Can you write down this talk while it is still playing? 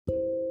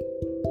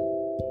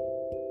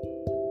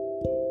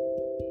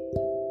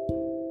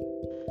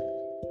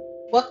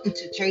Welcome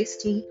to Trace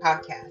T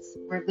Podcast,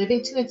 where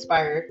living to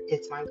inspire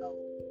is my goal.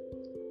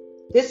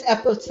 This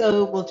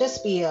episode will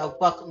just be a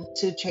welcome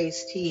to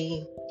Trace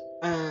T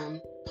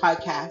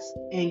podcast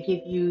and give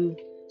you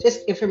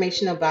just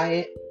information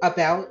about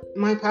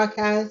my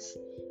podcast.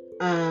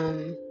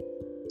 Um,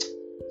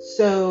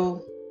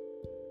 so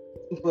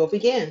we'll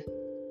begin.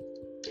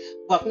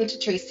 Welcome to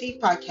Trace T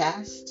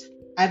Podcast.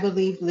 I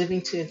believe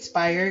living to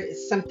inspire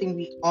is something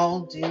we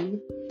all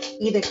do,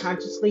 either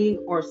consciously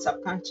or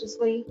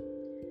subconsciously.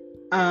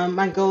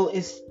 My goal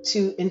is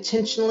to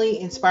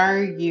intentionally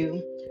inspire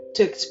you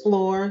to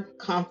explore,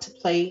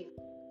 contemplate,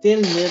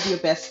 then live your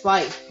best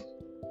life.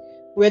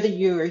 Whether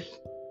you're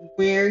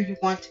where you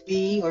want to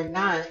be or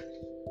not,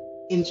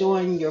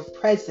 enjoying your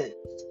presence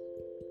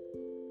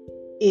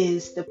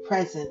is the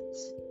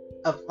presence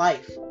of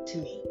life to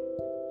me.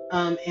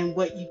 And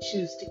what you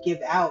choose to give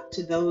out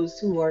to those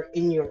who are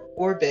in your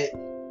orbit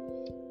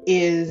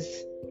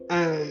is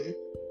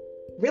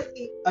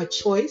really a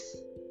choice,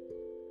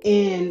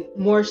 and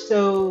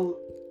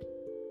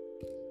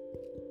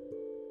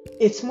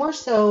it's more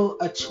so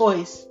a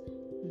choice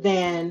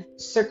than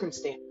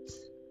circumstance.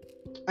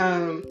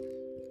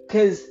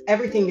 Because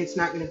everything is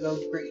not going to go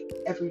great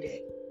every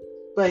day,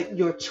 but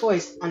your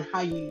choice on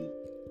how you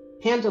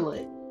handle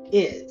it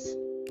is.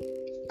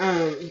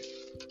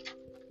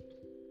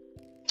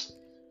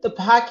 The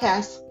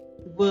podcast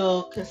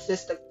will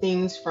consist of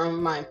things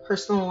from my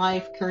personal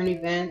life, current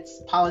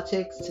events,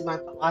 politics, to my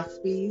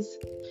philosophies.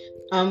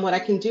 What I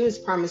can do is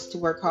promise to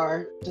work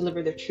hard,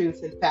 deliver the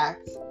truth and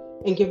facts,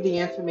 and give the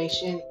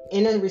information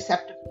in a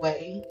receptive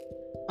way.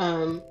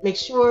 Make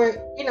sure,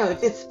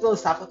 if it's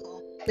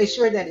philosophical, make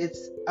sure that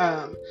it's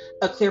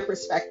a clear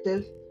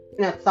perspective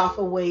in a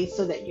thoughtful way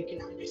so that you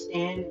can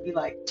understand and be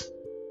like,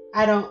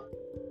 I don't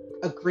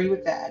agree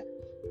with that.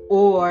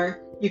 Or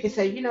you can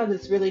say,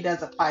 this really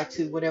does apply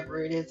to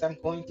whatever it is I'm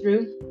going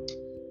through.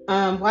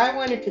 Why I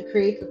wanted to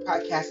create the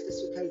podcast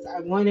is because I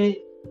wanted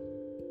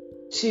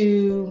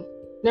to,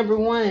 number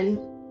one,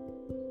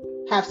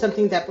 have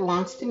something that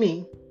belongs to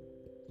me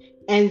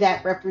and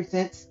that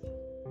represents me.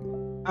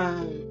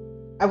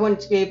 I wanted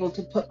to be able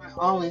to put my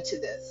all into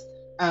this.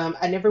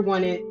 I never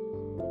wanted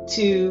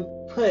to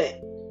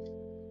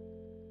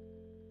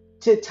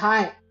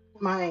tie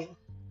my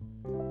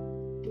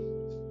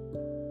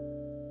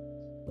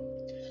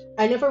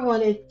I never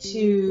wanted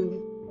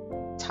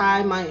to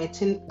tie my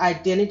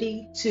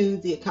identity to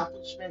the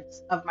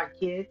accomplishments of my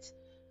kids,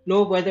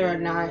 nor whether or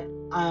not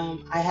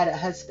I had a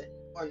husband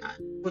or not,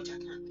 which I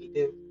currently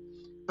do.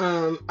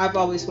 I've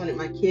always wanted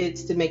my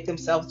kids to make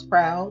themselves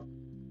proud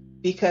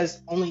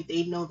because only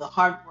they know the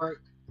hard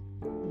work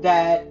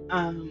that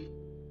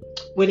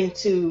went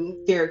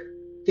into their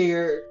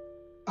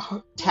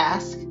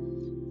task.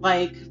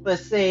 Like,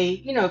 let's say,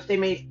 if they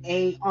made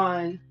A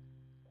on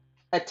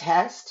a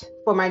test,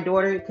 for my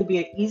daughter, it could be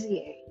an easy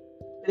A.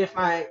 But if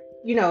my,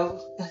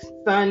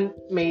 son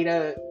made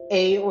a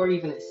A or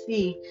even a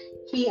C,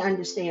 he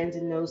understands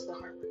and knows the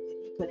hard work that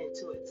he put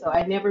into it. So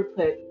I never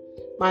put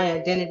my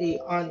identity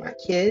on my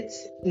kids,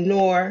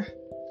 nor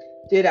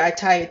did I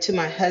tie it to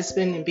my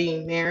husband and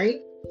being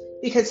married,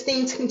 because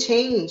things can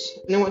change.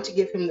 And I want to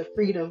give him the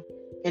freedom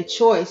and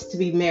choice to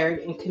be married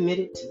and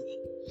committed to me.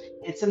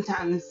 And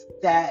sometimes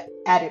that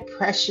added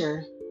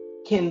pressure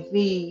can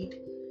lead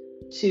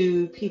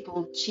to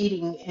people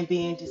cheating and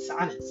being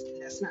dishonest.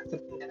 And that's not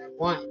something that I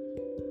want.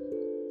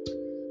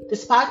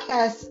 This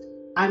podcast,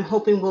 I'm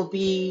hoping will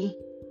be,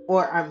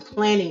 or I'm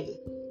planning,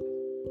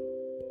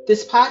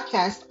 this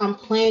podcast, I'm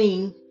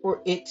planning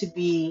for it to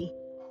be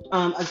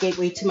a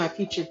gateway to my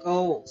future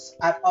goals.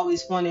 I've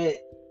always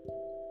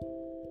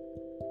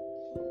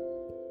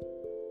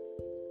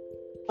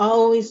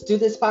do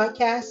this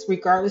podcast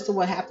regardless of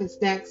what happens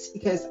next,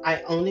 because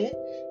I own it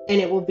and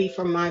it will be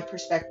from my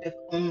perspective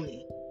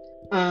only.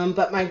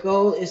 But my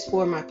goal is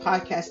for my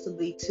podcast to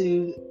lead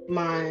to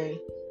my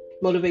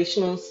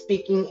motivational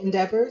speaking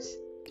endeavors.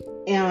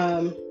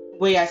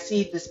 Way I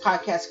see this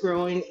podcast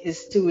growing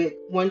is to it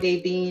one day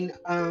being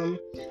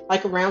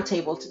like a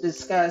roundtable to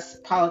discuss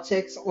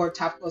politics or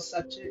topical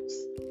subjects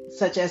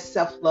such as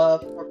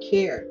self-love or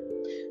care.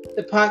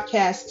 The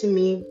podcast to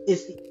me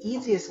is the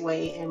easiest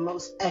way and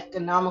most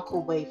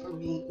economical way for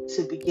me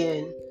to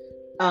begin,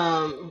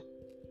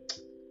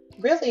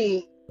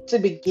 really to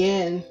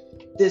begin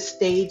this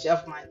stage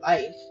of my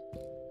life.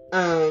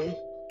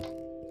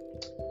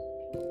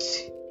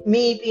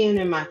 Me being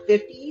in my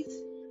 50s,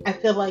 I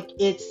feel like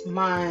it's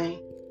the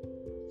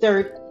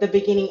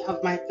beginning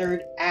of my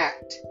third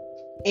act.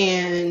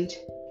 And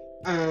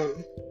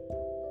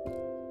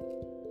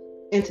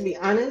to be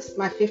honest,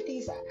 my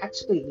 50s, I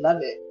actually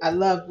love it. I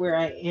love where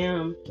I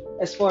am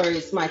as far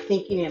as my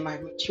thinking and my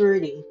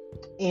maturity.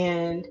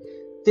 And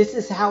this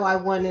is how I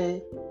want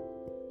to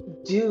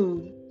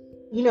do,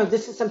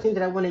 this is something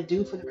that I want to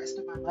do for the rest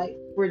of my life.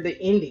 For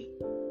the ending,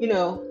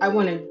 I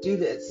want to do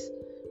this.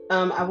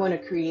 I want to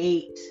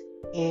create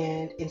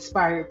and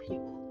inspire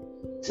people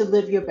to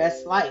live your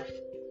best life.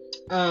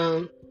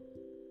 The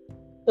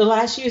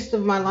last 18 years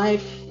of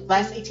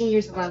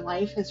my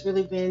life has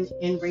really been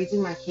in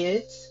raising my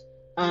kids.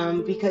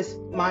 because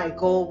my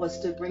goal was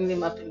to bring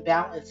them up in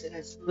balance and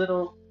as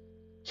little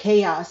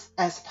chaos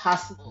as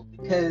possible.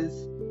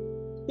 Because,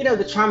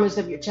 the traumas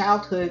of your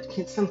childhood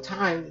can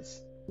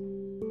sometimes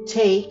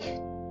take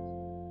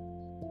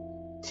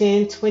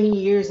 10, 20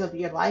 years of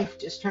your life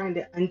just trying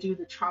to undo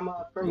the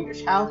trauma from your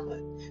childhood.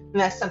 And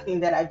that's something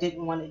that I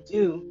didn't want to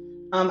do.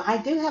 I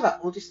do have an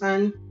older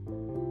son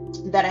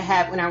that I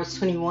had when I was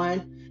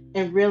 21,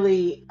 and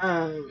really,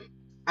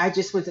 I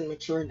just wasn't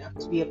mature enough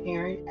to be a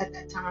parent at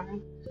that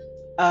time.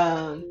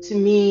 To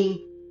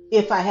me,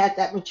 if I had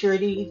that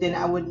maturity, then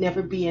I would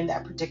never be in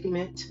that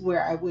predicament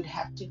where I would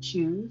have to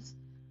choose,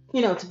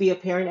 to be a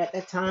parent at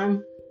that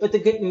time. But the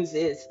good news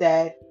is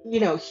that,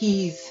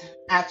 he's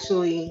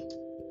actually,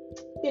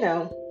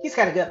 he's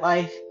got a good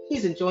life.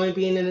 He's enjoying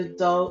being an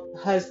adult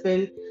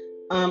husband,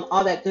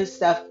 all that good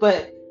stuff.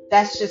 But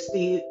that's just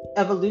the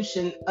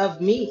evolution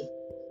of me.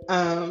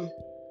 Um,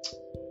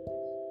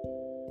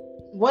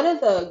 One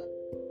of the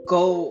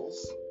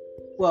goals,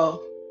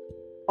 well,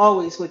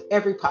 always with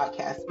every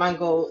podcast, my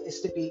goal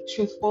is to be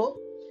truthful,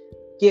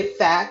 give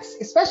facts,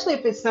 especially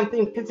if it's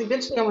something, because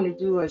eventually I want to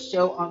do a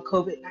show on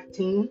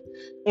COVID-19,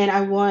 and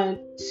I want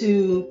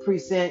to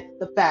present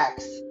the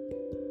facts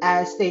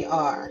as they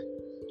are,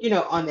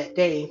 on that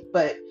day.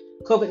 But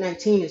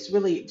COVID-19 is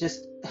really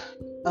just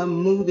a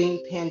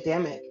moving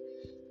pandemic,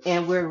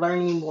 and we're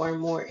learning more and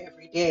more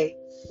every day.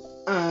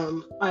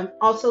 I'm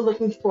also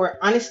looking for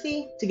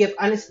honesty, to give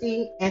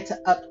honesty and to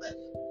uplift.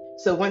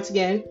 So, once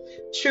again,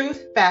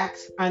 truth,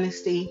 facts,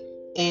 honesty,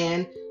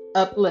 and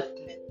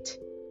upliftment.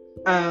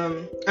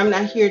 I'm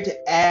not here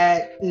to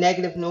add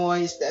negative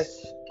noise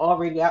that's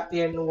already out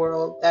there in the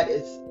world.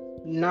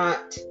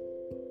 Not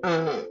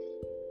um,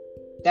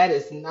 that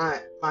is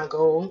not my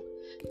goal.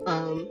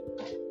 Um,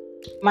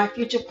 my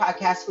future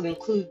podcast would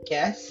include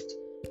guests.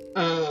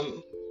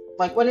 Um,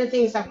 like one of the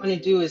things I want to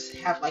do is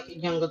have like a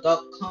young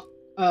adult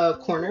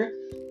corner,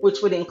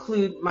 which would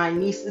include my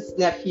nieces,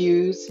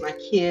 nephews, my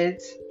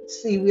kids,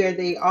 see where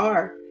they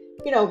are,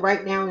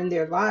 right now in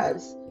their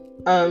lives.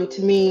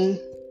 To me,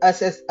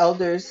 us as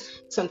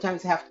elders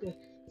sometimes have to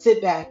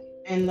sit back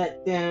and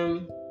let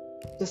them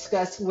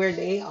discuss where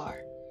they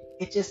are.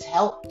 It just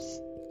helps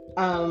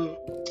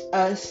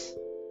us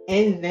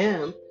and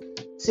them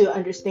to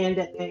understand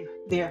that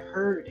they're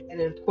heard and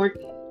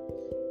important.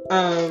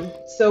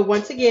 So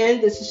once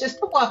again, this is just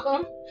a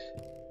welcome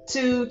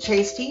to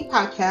Chase T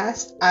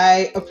Podcast.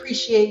 I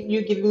appreciate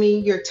you giving me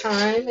your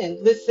time and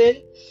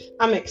listen.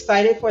 I'm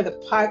excited for the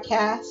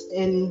podcast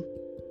and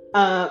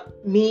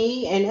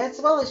me, and as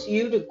well as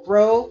you, to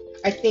grow.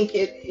 I think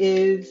it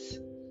is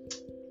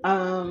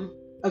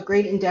a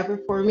great endeavor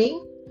for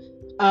me.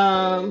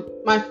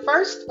 My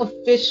first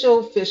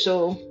official,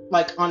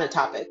 like on a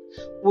topic,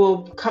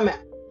 will come out,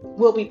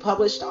 will be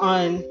published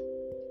on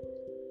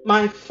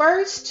my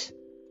first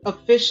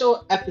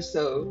official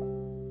episode.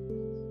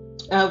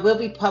 Will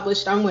be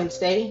published on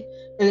Wednesday,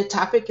 and the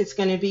topic is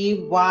going to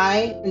be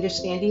why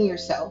understanding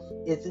yourself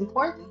is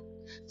important.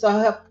 So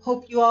I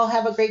hope you all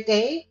have a great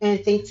day,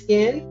 and thanks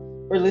again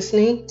for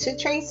listening to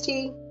Trace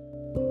T.